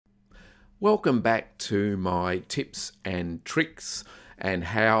Welcome back to my tips and tricks and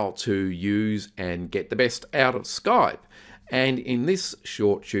how to use and get the best out of Skype. And in this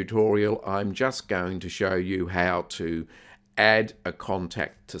short tutorial, I'm just going to show you how to add a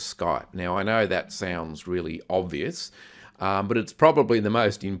contact to Skype. Now, I know that sounds really obvious, but it's probably the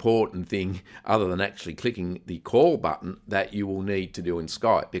most important thing other than actually clicking the call button that you will need to do in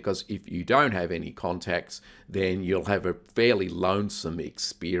Skype, because if you don't have any contacts, then you'll have a fairly lonesome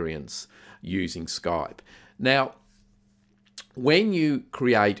experience using Skype. Now, when you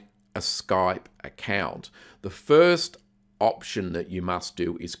create a Skype account, the first option that you must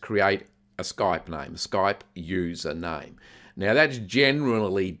do is create a Skype name, a Skype username. Now, that's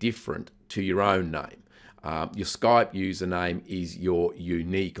generally different to your own name. Your Skype username is your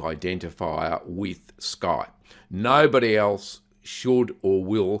unique identifier with Skype. Nobody else should or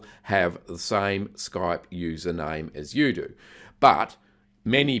will have the same Skype username as you do. But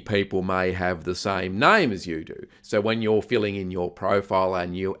many people may have the same name as you do. So when you're filling in your profile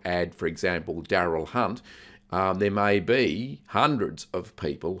and you add, for example, Daryl Hunt, there may be hundreds of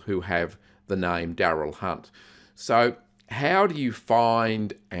people who have the name Daryl Hunt. So how do you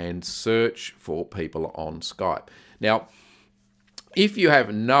find and search for people on Skype? Now, if you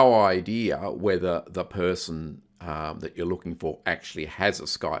have no idea whether the person that you're looking for actually has a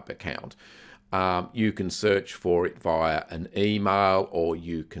Skype account, you can search for it via an email, or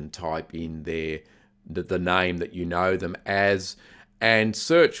you can type in the name that you know them as and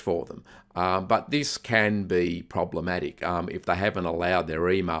search for them. But this can be problematic if they haven't allowed their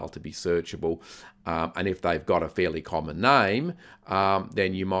email to be searchable, and if they've got a fairly common name,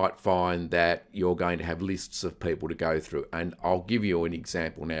 then you might find that you're going to have lists of people to go through. And I'll give you an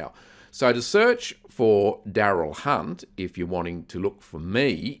example now. So to search for Daryl Hunt, if you're wanting to look for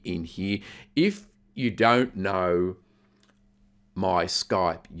me in here, if you don't know my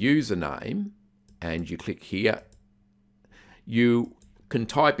Skype username and you click here, you can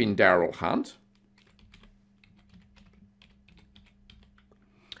type in Daryl Hunt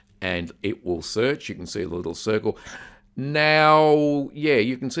and it will search. You can see the little circle. Now, yeah,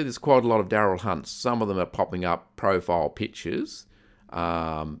 you can see there's quite a lot of Daryl Hunts. Some of them are popping up profile pictures.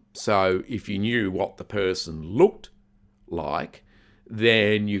 So if you knew what the person looked like,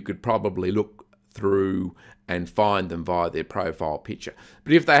 then you could probably look through and find them via their profile picture.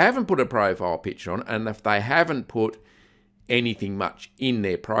 But if they haven't put a profile picture on, and if they haven't put anything much in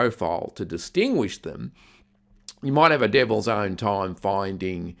their profile to distinguish them, you might have a devil's own time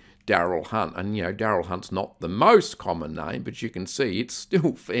finding Daryl Hunt. And, you know, Daryl Hunt's not the most common name, but you can see it's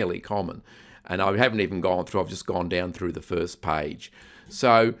still fairly common. And I haven't even gone through, I've just gone down through the first page.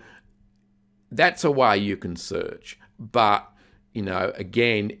 So that's a way you can search. But, you know,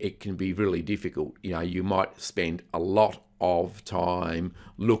 again, it can be really difficult. You know, you might spend a lot of time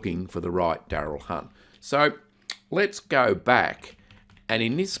looking for the right Daryl Hunt. So let's go back. And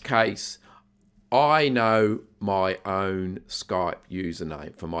in this case, I know my own Skype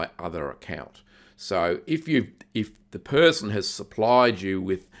username for my other account. So if the person has supplied you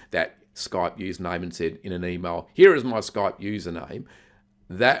with that Skype username and said in an email, here is my Skype username,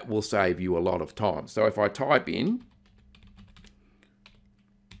 that will save you a lot of time. So if I type in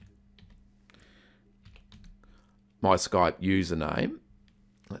my Skype username,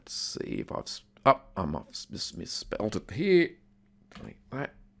 let's see if I might have just misspelled it here, like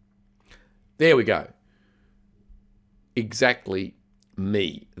that. There we go. Exactly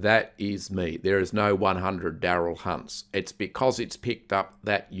me. That is me. There is no 100 Daryl Hunts. It's because it's picked up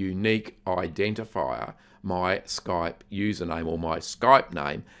that unique identifier, my Skype username or my Skype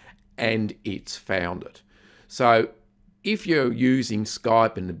name, and it's found it. So if you're using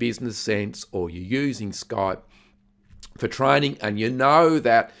Skype in the business sense, or you're using Skype for training, and you know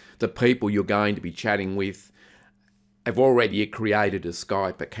that the people you're going to be chatting with have already created a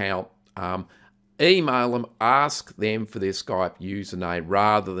Skype account, email them, ask them for their Skype username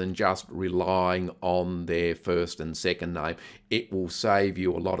rather than just relying on their first and second name. It will save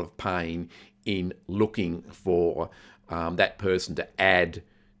you a lot of pain in looking for that person to add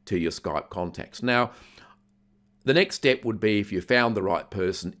to your Skype contacts. Now, the next step would be, if you found the right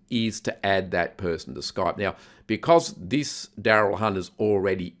person, is to add that person to Skype. Now, because this Daryl Hunt is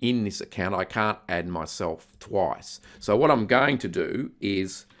already in this account, I can't add myself twice. So what I'm going to do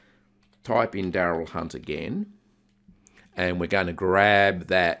is type in Daryl Hunt again, and we're going to grab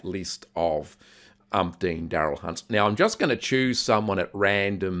that list of umpteen Daryl Hunts. Now, I'm just going to choose someone at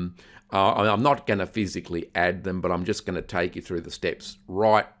random. I'm not going to physically add them, but I'm just going to take you through the steps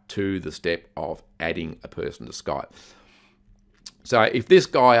right to the step of adding a person to Skype. So if this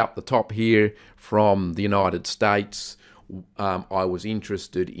guy up the top here from the United States I was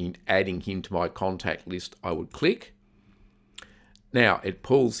interested in adding him to my contact list, I would click. Now it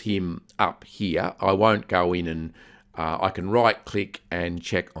pulls him up here. I won't go in and I can right click and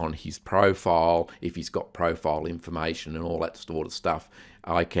check on his profile if he's got profile information and all that sort of stuff.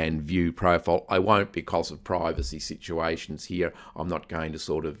 I can view profile. I won't because of privacy situations here. I'm not going to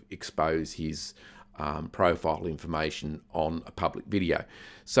sort of expose his profile information on a public video.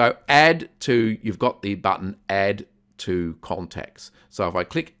 So add to, you've got the button add to contacts. So if I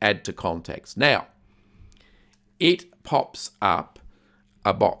click add to contacts, now it pops up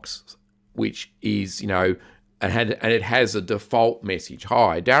a box which is, and it has a default message.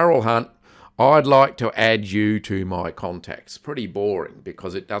 Hi, Daryl Hunt, I'd like to add you to my contacts. Pretty boring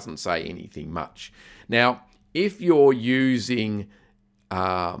because it doesn't say anything much. Now, if you're using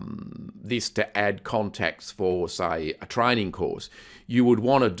this to add contacts for, say, a training course, you would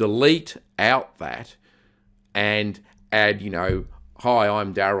want to delete out that and add, hi,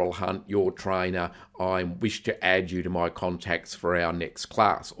 I'm Daryl Hunt, your trainer. I wish to add you to my contacts for our next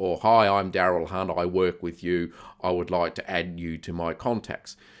class. Or, hi, I'm Daryl Hunt, I work with you. I would like to add you to my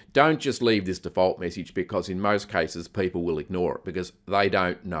contacts. Don't just leave this default message, because in most cases people will ignore it because they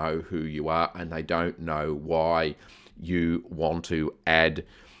don't know who you are and they don't know why you want to add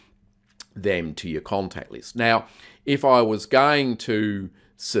them to your contact list. Now, if I was going to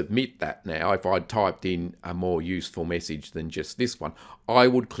submit that now, if I'd typed in a more useful message than just this one, I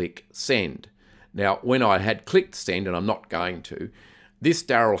would click send. Now, when I had clicked send, and I'm not going to, this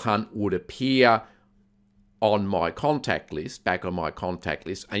Daryl Hunt would appear on my contact list, back on my contact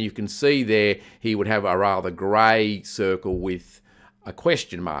list, and you can see there he would have a rather grey circle with a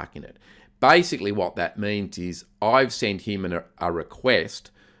question mark in it. Basically what that means is I've sent him a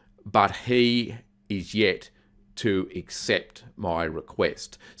request, but he is yet to accept my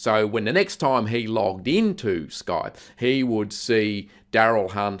request. So when the next time he logged into Skype, he would see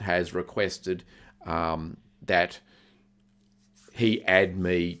Daryl Hunt has requested that he add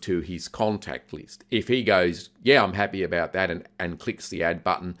me to his contact list. If he goes, yeah, I'm happy about that, and clicks the add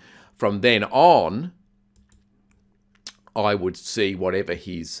button, from then on, I would see whatever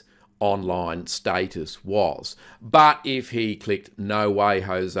his online status was. But if he clicked, no way,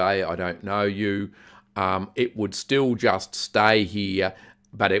 Jose, I don't know you, it would still just stay here,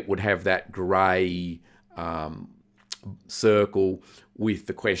 but it would have that grey circle with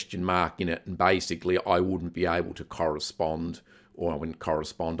the question mark in it, and basically I wouldn't be able to correspond, or I wouldn't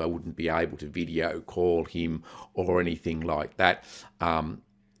correspond, I wouldn't be able to video call him or anything like that,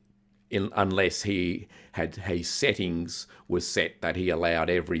 unless his settings were set that he allowed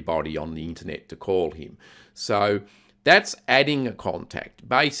everybody on the internet to call him. So that's adding a contact.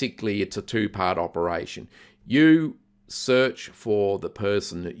 Basically, it's a two-part operation. You search for the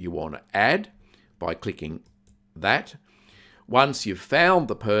person that you want to add by clicking that. Once you've found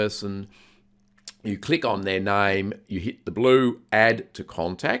the person, you click on their name, you hit the blue add to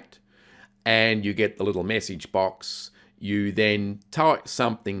contact, and you get the little message box. You then type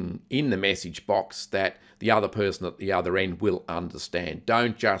something in the message box that the other person at the other end will understand.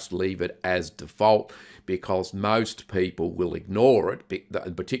 Don't just leave it as default, because most people will ignore it,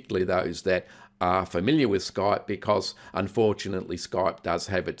 particularly those that are familiar with Skype, because unfortunately Skype does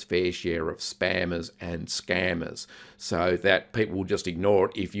have its fair share of spammers and scammers, so that people will just ignore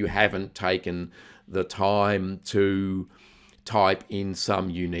it if you haven't taken the time to type in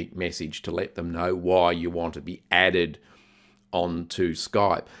some unique message to let them know why you want to be added onto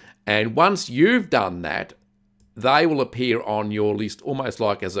Skype. And once you've done that, they will appear on your list almost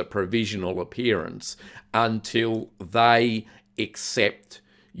like as a provisional appearance until they accept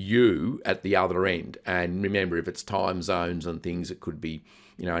you at the other end. And remember, if it's time zones and things, it could be,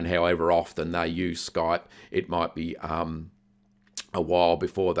 and however often they use Skype, it might be a while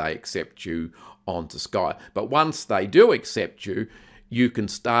before they accept you onto Skype. But once they do accept you, you can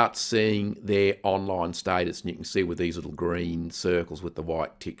start seeing their online status, and you can see with these little green circles with the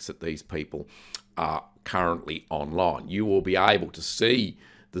white ticks that these people are currently online. You will be able to see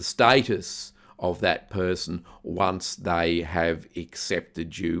the status of that person once they have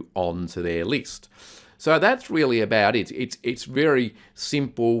accepted you onto their list. So that's really about it. It's very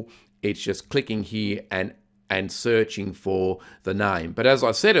simple. It's just clicking here and searching for the name. But as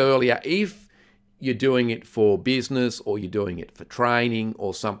I said earlier, if you're doing it for business or you're doing it for training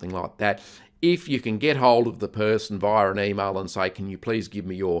or something like that, if you can get hold of the person via an email and say, can you please give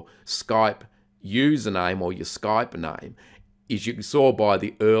me your Skype username or your Skype name, as you saw by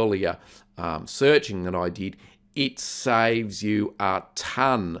the earlier searching that I did, it saves you a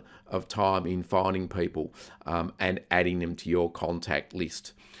ton of time in finding people and adding them to your contact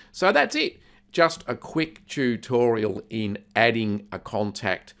list. So that's it. just a quick tutorial in adding a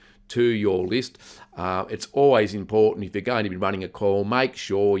contact to your list. It's always important, if you're going to be running a call, make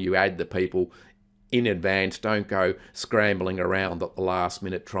sure you add the people in advance. Don't go scrambling around at the last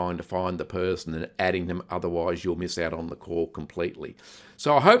minute trying to find the person and adding them, otherwise you'll miss out on the call completely.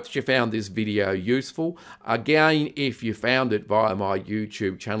 So I hope that you found this video useful. Again, if you found it via my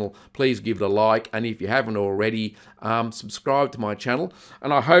YouTube channel, please give it a like, and if you haven't already, subscribe to my channel,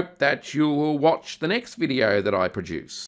 and I hope that you will watch the next video that I produce.